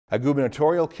A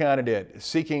gubernatorial candidate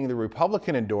seeking the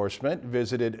Republican endorsement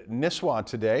visited Nisswa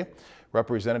today.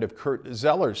 Representative Kurt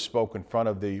Zellers spoke in front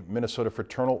of the Minnesota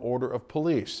Fraternal Order of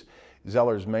Police.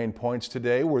 Zellers' main points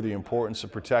today were the importance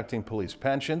of protecting police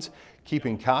pensions,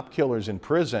 keeping cop killers in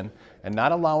prison, and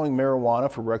not allowing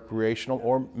marijuana for recreational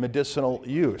or medicinal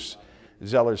use.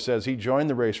 Zellers says he joined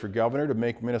the race for governor to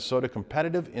make Minnesota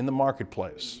competitive in the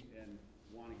marketplace.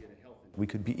 We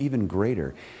could be even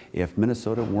greater if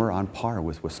Minnesota were on par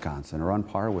with Wisconsin or on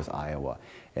par with Iowa.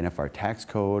 And if our tax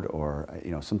code or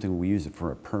something we use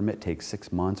for a permit takes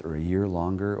 6 months or a year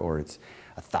longer, or it's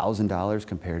 $1,000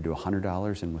 compared to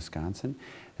 $100 in Wisconsin,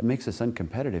 it makes us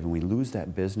uncompetitive and we lose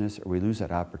that business or we lose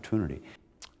that opportunity.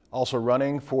 Also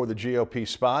running for the GOP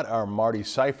spot are Marty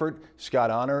Seifert, Scott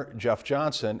Honor, Jeff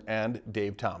Johnson, and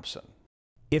Dave Thompson.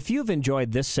 If you've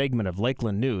enjoyed this segment of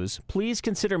Lakeland News, please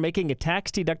consider making a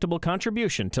tax-deductible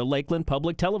contribution to Lakeland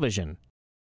Public Television.